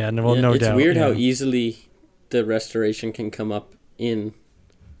that. Oh yeah, no, well, no it's doubt. weird yeah. how easily the restoration can come up in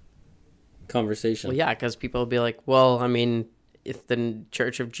conversation. Well, yeah, because people will be like, well, I mean, if the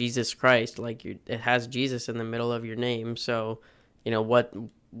Church of Jesus Christ, like it has Jesus in the middle of your name, so, you know,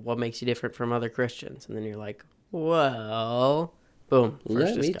 what makes you different from other Christians? And then you're like, well, boom.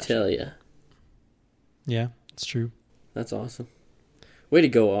 Let me tell you. Yeah, it's true. That's awesome. Way to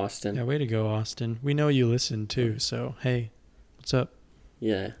go, Austin. Yeah, way to go, Austin. We know you listen too, so hey, what's up?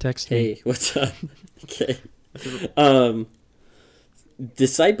 Yeah. Text me. Hey, what's up? Okay.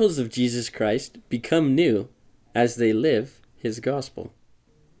 Disciples of Jesus Christ become new as they live his gospel.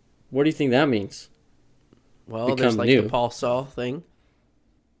 What do you think that means? Well, Become there's like new. the Paul Saul thing.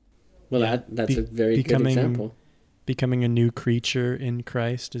 Well, Yeah, that's a very good becoming- example. Becoming a new creature in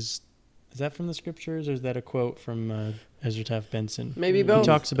Christ is that from the scriptures, or is that a quote from Ezra Taft Benson? Maybe He both.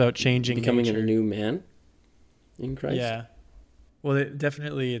 talks about changing Becoming nature. a new man in Christ. Yeah. Well,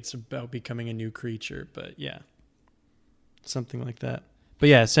 definitely it's about becoming a new creature, but yeah. Something like that. But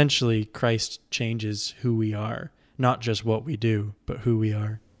yeah, essentially Christ changes who we are, not just what we do, but who we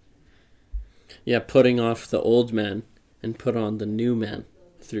are. Yeah, putting off the old man and put on the new man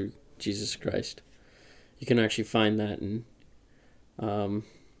through Jesus Christ. You can actually find that in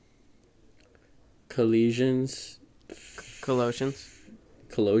Colossians.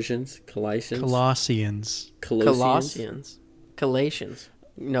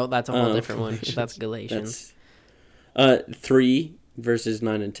 No, that's a whole different one. That's Galatians. 3 verses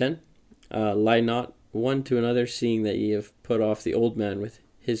 9 and 10. Lie not one to another, seeing that ye have put off the old man with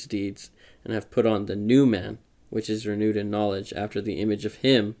his deeds, and have put on the new man, which is renewed in knowledge after the image of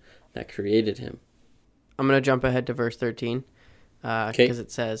him that created him. I'm going to jump ahead to verse 13 because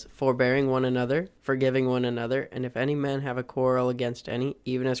it says, forbearing one another, forgiving one another, and if any man have a quarrel against any,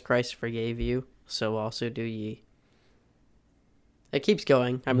 even as Christ forgave you, so also do ye. It keeps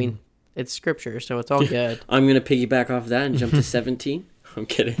going. I mean, it's scripture, so it's all good. I'm going to piggyback off that and jump to 17. I'm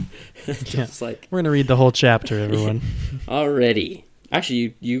kidding. Just like we're going to read the whole chapter, everyone. Already.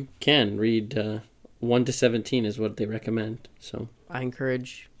 Actually, you can read 1 to 17 is what they recommend. So I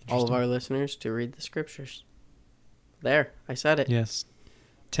encourage all of our listeners to read the scriptures. There, I said it. Yes.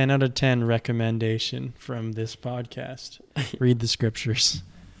 10 out of 10 recommendation from this podcast. Read the scriptures.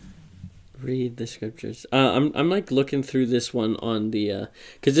 Read the scriptures. I'm like looking through this one on the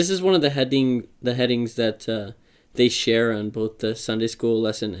because this is one of the headings that they share on both the Sunday school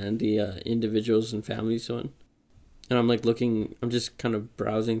lesson and the individuals and families one. And I'm like looking. I'm just kind of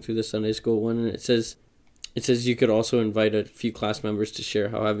browsing through the Sunday school one, and it says you could also invite a few class members to share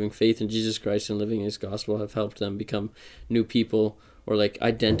how having faith in Jesus Christ and living His gospel have helped them become new people, or like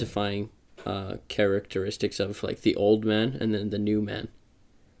identifying characteristics of like the old man and then the new man.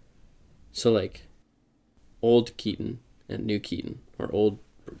 So like old Keaton and new Keaton, or old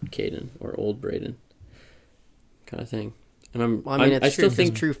Caden or old Braden, kind of thing. And I still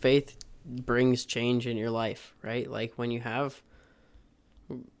think true faith brings change in your life, right? Like when you have,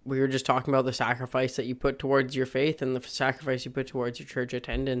 we were just talking about the sacrifice that you put towards your faith and the sacrifice you put towards your church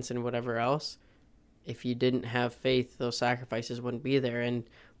attendance and whatever else. If you didn't have faith, those sacrifices wouldn't be there. And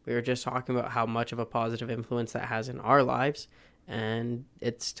we were just talking about how much of a positive influence that has in our lives. And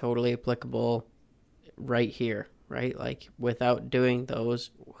it's totally applicable right here, right? Like without doing those,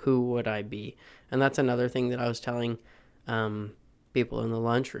 who would I be? And that's another thing that I was telling people in the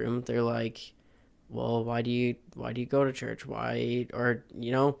lunchroom. They're like, well, why do you go to church? Why are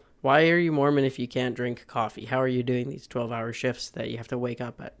you Mormon if you can't drink coffee? How are you doing these 12-hour shifts that you have to wake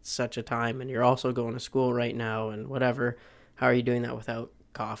up at such a time, and you're also going to school right now and whatever? How are you doing that without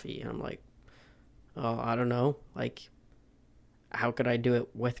coffee? And I'm like, oh, I don't know. Like, how could I do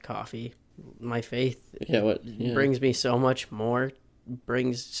it with coffee? My faith brings me so much more,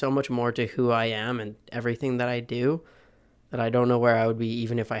 brings so much more to who I am and everything that I do, that I don't know where I would be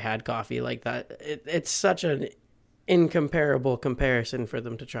even if I had coffee like that. It's such an incomparable comparison for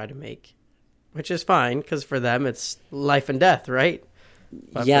them to try to make, which is fine because for them it's life and death, right?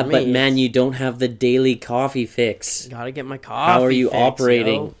 But man, you don't have the daily coffee fix. Gotta get my coffee. How are you fix,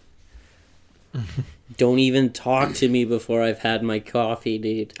 operating? Don't even talk to me before I've had my coffee,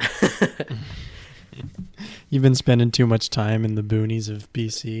 dude. You've been spending too much time in the boonies of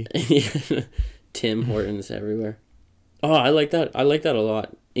BC. Tim Hortons everywhere. Oh, I like that. I like that a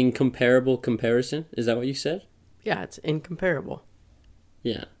lot. Incomparable comparison. Is that what you said? Yeah, it's incomparable.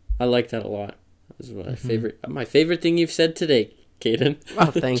 Yeah, I like that a lot. This is my favorite thing you've said today, Caden.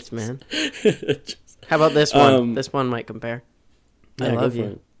 Oh, thanks, man. How about this one? This one might compare. I love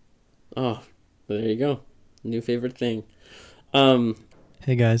you. Oh, well, there you go. New favorite thing.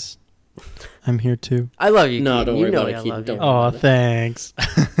 Hey guys, I'm here too. I love you. No, Keaton. don't worry about it, I Keaton. love you. Oh, thanks.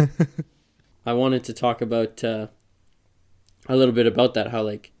 I wanted to talk about a little bit about that. How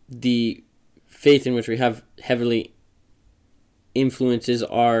like the faith in which we have heavily influences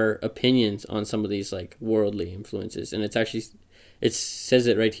our opinions on some of these like worldly influences, and it says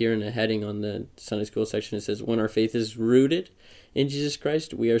it right here in a heading on the Sunday school section. It says, when our faith is rooted in Jesus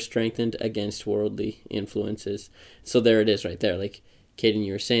Christ, we are strengthened against worldly influences. So there it is right there. Like, Caden,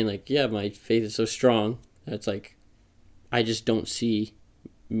 you were saying, like, yeah, my faith is so strong that it's like, I just don't see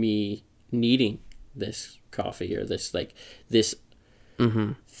me needing this coffee or this this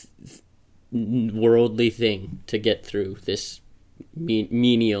Mm-hmm. worldly thing to get through this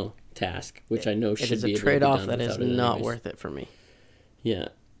menial task, which I know It should is be a able to be trade-off done that is without it not anyways. worth it for me. Yeah.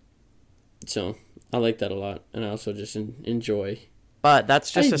 So I like that a lot, and I also just enjoy. But that's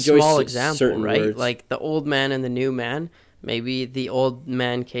just I a enjoy small certain example, right? words. Like the old man and the new man. Maybe the old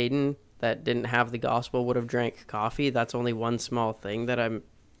man Caden that didn't have the gospel would have drank coffee. That's only one small thing that I'm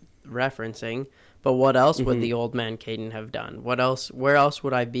referencing. But what else would Mhm. the old man Caden have done? What else? Where else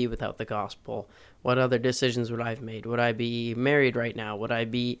would I be without the gospel? What other decisions would I have made? Would I be married right now? Would I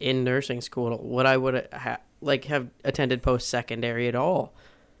be in nursing school? Would I have attended post secondary at all?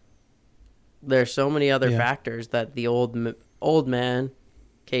 There's so many other Yeah. factors that the old man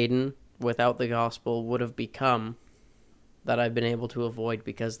Caden without the gospel would have become that I've been able to avoid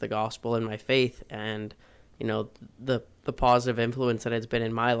because the gospel and my faith and the positive influence that it's been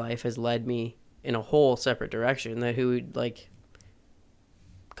in my life has led me in a whole separate direction. That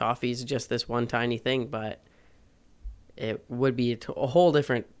coffee's just this one tiny thing, but it would be a whole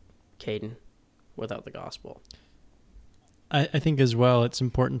different Caden without the gospel. I think as well, it's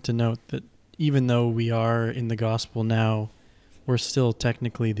important to note that even though we are in the gospel now, we're still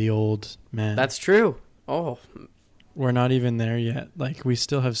technically the old man. That's true. Oh, We're not even there yet. Like, we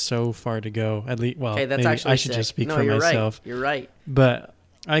still have so far to go. At least, well, okay, that's maybe actually I should sick. just speak No, for you're myself. Right. You're right. But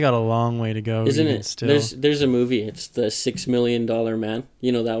I got a long way to go. Isn't even it? Still. There's a movie. It's the $6 Million Man.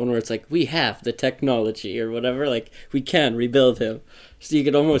 You know that one where it's like, we have the technology or whatever. Like, we can rebuild him. So you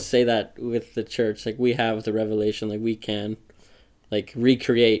could almost say that with the church. Like, we have the revelation. Like, we can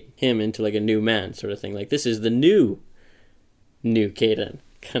recreate him into like a new man sort of thing. Like, this is the new Caden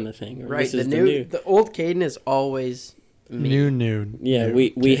kind of thing. Or Right. This is the new. The old Caden is always me. New. Yeah,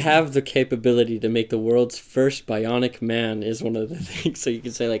 new. we have the capability to make the world's first bionic man is one of the things. So you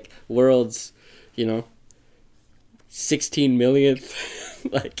can say like world's, 16 millionth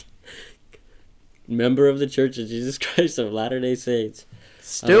like member of the Church of Jesus Christ of Latter-day Saints.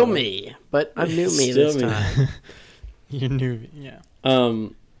 Still me, but I'm new me Still this me. time. You're new. Yeah.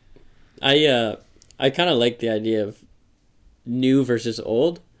 I kind of like the idea of new versus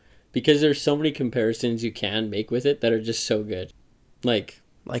old because there's so many comparisons you can make with it that are just so good. Like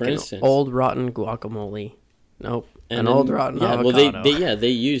Like for an instance, old rotten guacamole. Nope. and An then- old rotten yeah, avocado. well they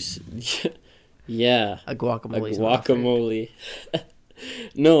use yeah, A a guacamole. is not a fruit. guacamole.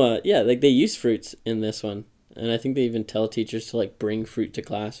 No, like they use fruits in this one, and I think they even tell teachers to like bring fruit to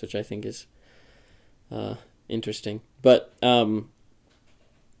class, which I think is interesting. But I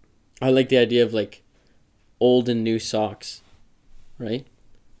like the idea of like old and new socks, right?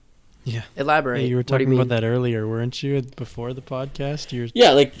 Yeah. Elaborate. Hey, you were What do you talking mean? about that earlier, weren't you? Before the podcast, you were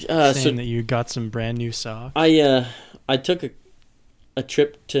Yeah, like saying so that you got some brand new socks. I took a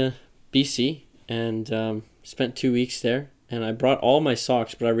trip to BC and spent 2 weeks there, and I brought all my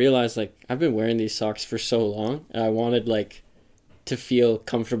socks, but I realized like I've been wearing these socks for so long, and I wanted like to feel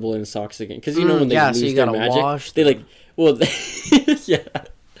comfortable in socks again because when they yeah, lose so you their gotta magic, wash they them. yeah.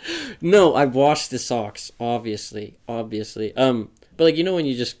 No, I washed the socks, obviously. But like when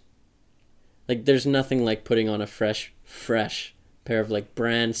you just like there's nothing like putting on a fresh pair of like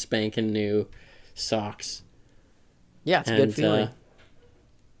brand spanking new socks. Yeah, it's a good feeling.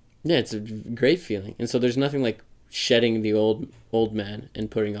 Yeah, it's a great feeling. And so there's nothing like shedding the old man and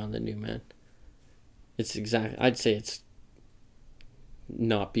putting on the new man. I'd say it's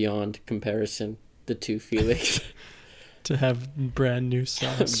not beyond comparison, the two feelings. To have brand new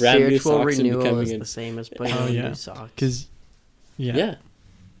socks. Brand new Spiritual socks and renewal becoming is a- the same as putting Oh, on yeah. new socks. Because, Yeah.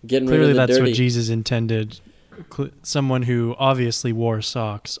 Getting rid clearly of the that's dirty. what Jesus intended. Someone who obviously wore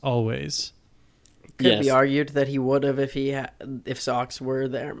socks always. Could be Yes. argued that he would have if socks were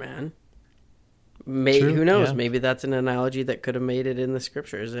there, man. True, Who knows? yeah. Maybe that's an analogy that could have made it in the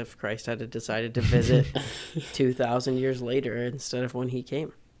scriptures if Christ had decided to visit 2,000 years later instead of when he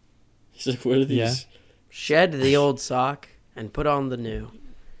came. He's like, what are these? Yeah. Shed the old sock and put on the new.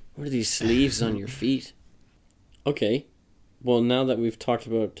 What are these sleeves on your feet? Okay. Well, now that we've talked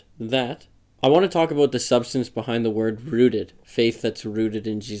about that, I want to talk about the substance behind the word rooted. Faith that's rooted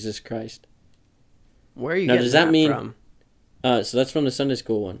in Jesus Christ. Where are you Now, getting does that mean- from? So that's from the Sunday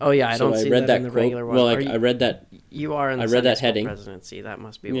school one. Oh, yeah, I don't see that in the quote. regular one. Well, Are like, you- I read that. You are in the I read Sunday that school heading. presidency. That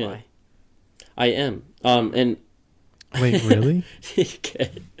must be Yeah. why. I am. And Wait, really?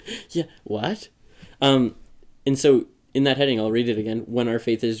 okay. Yeah. What? And so in that heading, I'll read it again. When our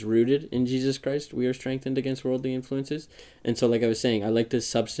faith is rooted in Jesus Christ, we are strengthened against worldly influences. And so, like I was saying, I like the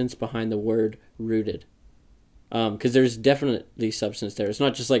substance behind the word rooted. Because there's definitely substance there. It's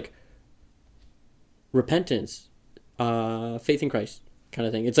not just like repentance, faith in Christ, kind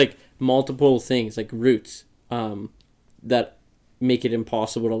of thing. It's like multiple things, like roots, that make it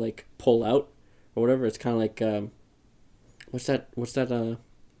impossible to like pull out or whatever. It's kind of like what's that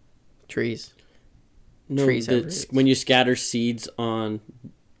Trees. no, Trees have roots. when you scatter seeds on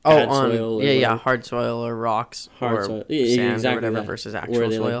Oh, bad on soil or yeah, whatever. hard soil or rocks Hard or soil. Yeah, sand exactly or whatever that. versus where actual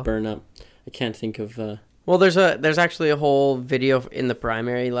they soil. like burn up. I can't think of Well, there's actually a whole video in the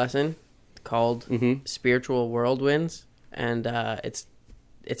primary lesson called "Spiritual Whirlwinds," and it's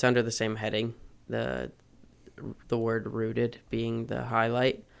under the same heading. The word "rooted" being the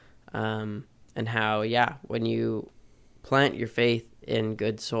highlight, and how when you plant your faith in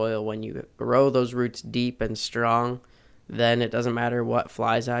good soil, when you grow those roots deep and strong, then it doesn't matter what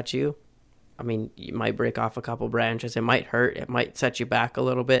flies at you. I mean, you might break off a couple branches. It might hurt. It might set you back a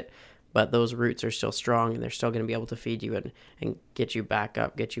little bit. But those roots are still strong, and they're still going to be able to feed you and get you back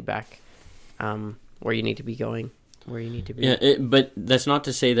up, get you back where you need to be going, where you need to be. Yeah, but that's not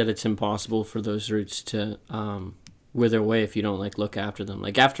to say that it's impossible for those roots to wither away if you don't like look after them.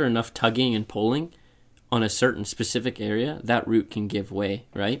 Like after enough tugging and pulling on a certain specific area, that root can give way,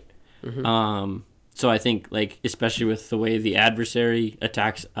 right? So I think like especially with the way the adversary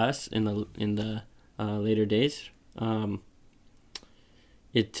attacks us in the later days.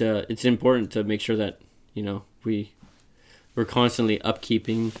 It's important to make sure that we're constantly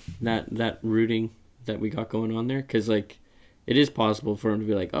upkeeping that rooting that we got going on there, because like it is possible for him to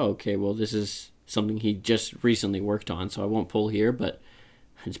be like, oh, okay, well this is something he just recently worked on, so I won't pull here, but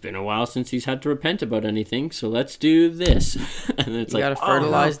it's been a while since he's had to repent about anything, so let's do this. And it's you gotta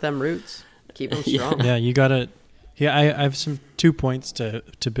fertilize them roots, keep them strong. Yeah, you gotta. Yeah, I have 2 points to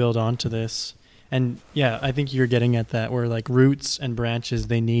build onto this. And yeah, I think you're getting at that, where like roots and branches,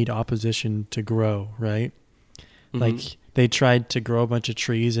 they need opposition to grow, right? Like they tried to grow a bunch of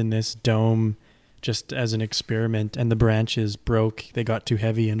trees in this dome just as an experiment, and the branches broke. They got too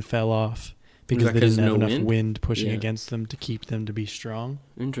heavy and fell off because they didn't have enough wind pushing against them to keep them to be strong.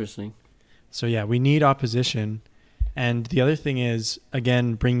 Interesting. So yeah, we need opposition. And the other thing is,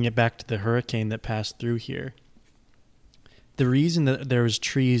 again, bringing it back to the hurricane that passed through here. The reason that there was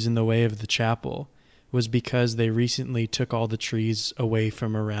trees in the way of the chapel was because they recently took all the trees away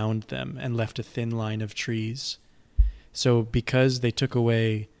from around them and left a thin line of trees. So because they took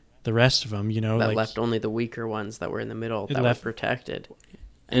away the rest of them, that like left only the weaker ones that were in the middle that were protected.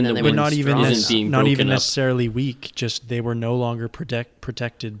 And then the they wind were not even not even necessarily weak, just they were no longer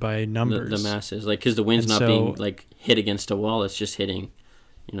protected by numbers. The masses, like because the wind's not being like hit against a wall; it's just hitting,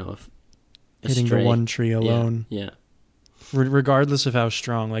 hitting the one tree alone. Yeah. Regardless of how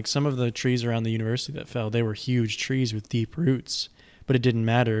strong, like some of the trees around the university that fell, they were huge trees with deep roots, but it didn't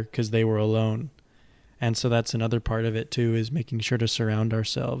matter because they were alone. And so that's another part of it too, is making sure to surround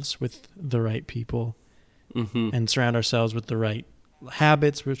ourselves with the right people and surround ourselves with the right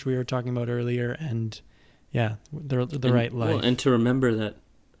habits, which we were talking about earlier, and the right life. Well, and to remember that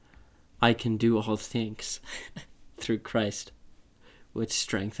I can do all things through Christ, which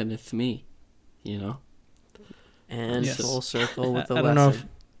strengtheneth me, And full circle with the I lesson. don't know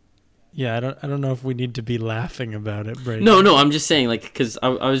I don't know if we need to be laughing about it, Brady. No, I'm just saying, like, because I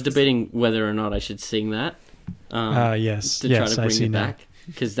was debating whether or not I should sing that. Yes, to try to bring it back,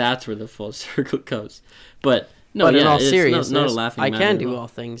 because that's where the full circle goes. But no, in all seriousness, not a laughing I matter can at do all. all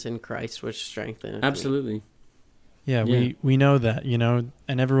things in Christ, which strengthen. Absolutely. Yeah, we know that,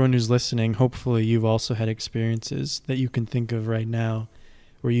 and everyone who's listening, hopefully you've also had experiences that you can think of right now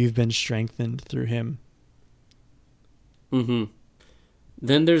where you've been strengthened through him.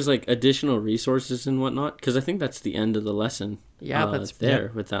 Then there's like additional resources and whatnot, because I think that's the end of the lesson. Yeah, that's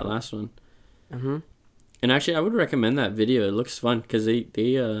there with that last one. And actually, I would recommend that video. It looks fun because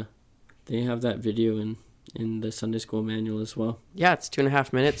they have that video in the Sunday school manual as well. Yeah, it's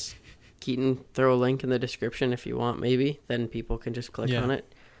 2.5 minutes. Keaton, throw a link in the description if you want, maybe. Then people can just click on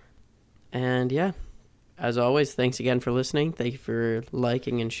it. And as always, thanks again for listening. Thank you for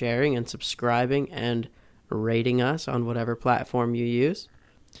liking and sharing and subscribing and rating us on whatever platform you use.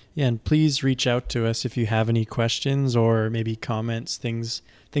 Yeah, and please reach out to us if you have any questions or maybe comments, things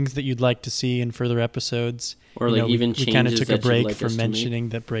that you'd like to see in further episodes. Or even changes we kind of took a that break you'd like from us to mentioning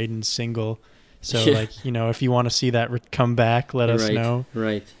that Braden's single. So if you want to see that come back, let us know.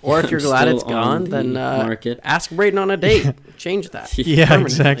 Right. Or if you're glad it's gone, then ask Braden on a date. Change that. Yeah,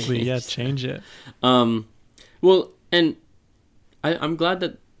 exactly. Yeah, change it. Well, and I'm glad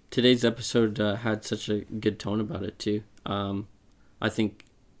that today's episode had such a good tone about it too. I think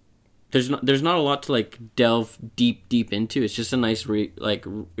there's not a lot to like delve deep into. It's just a nice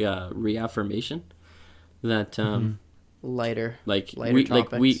reaffirmation that lighter we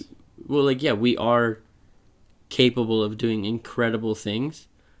topics. we are capable of doing incredible things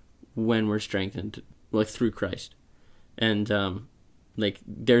when we're strengthened, like through Christ. And like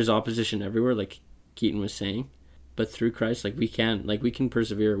there's opposition everywhere, like Keaton was saying, but through Christ, like we can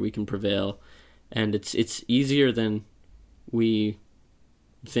persevere, we can prevail, and it's easier than we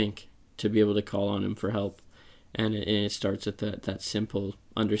think to be able to call on him for help. And it starts at that simple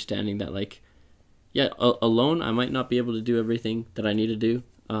understanding that, like, yeah, alone I might not be able to do everything that I need to do,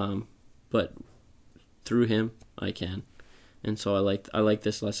 but through him I can. And so I like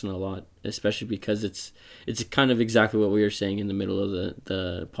this lesson a lot, especially because it's kind of exactly what we were saying in the middle of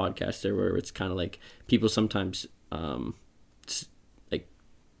the podcast there, where it's kind of like people sometimes like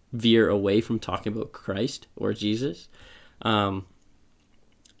veer away from talking about Christ or Jesus, and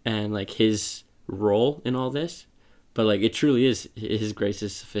like his role in all this, but like it truly is, his grace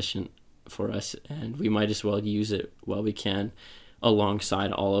is sufficient for us, and we might as well use it while we can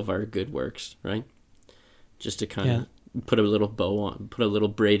alongside all of our good works, right? Just to kind of put a little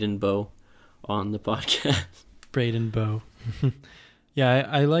Braden bow on the podcast. Braden bow. Yeah,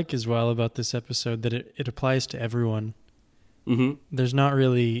 I like as well about this episode that it applies to everyone. Mm-hmm. There's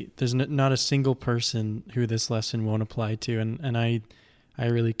not a single person who this lesson won't apply to, and I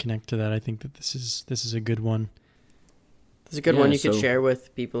really connect to that. I think that this is a good one. It's a good one you could share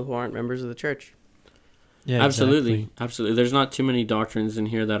with people who aren't members of the church. Yeah, absolutely, absolutely. There's not too many doctrines in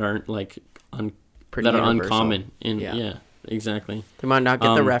here that aren't like that are uncommon. Yeah, exactly. They might not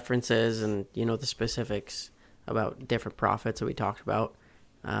get the references and the specifics about different prophets that we talked about,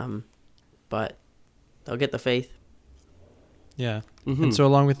 but they'll get the faith. Yeah. Mm-hmm. And so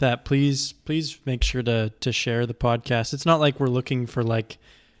along with that, please make sure to share the podcast. It's not like we're looking for like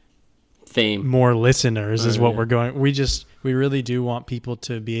fame, more listeners is what we're going. We really do want people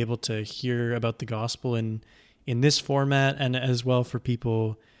to be able to hear about the gospel in this format, and as well for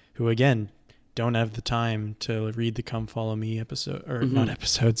people who, again, don't have the time to read the Come Follow Me episode, or not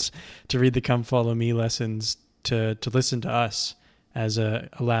episodes, to read the Come Follow Me lessons, to listen to us as a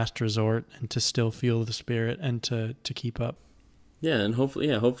last resort, and to still feel the Spirit and to keep up. Yeah, and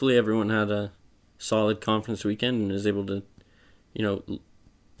hopefully everyone had a solid conference weekend and is able to,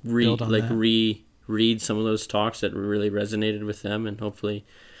 reread some of those talks that really resonated with them, and hopefully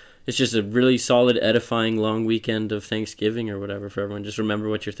it's just a really solid, edifying, long weekend of Thanksgiving or whatever for everyone. Just remember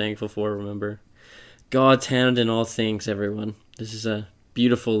what you're thankful for. Remember God's hand in all things, everyone. This is a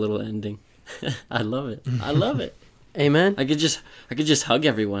beautiful little ending. I love it. I love it. Amen. I could just hug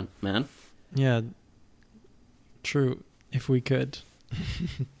everyone, man. Yeah. True. If we could.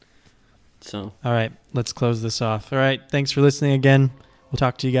 So. All right, let's close this off. All right, thanks for listening again. We'll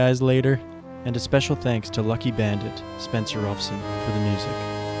talk to you guys later. And a special thanks to Lucky Bandit, Spencer Rolfson, for the music.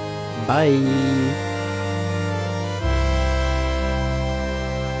 Bye.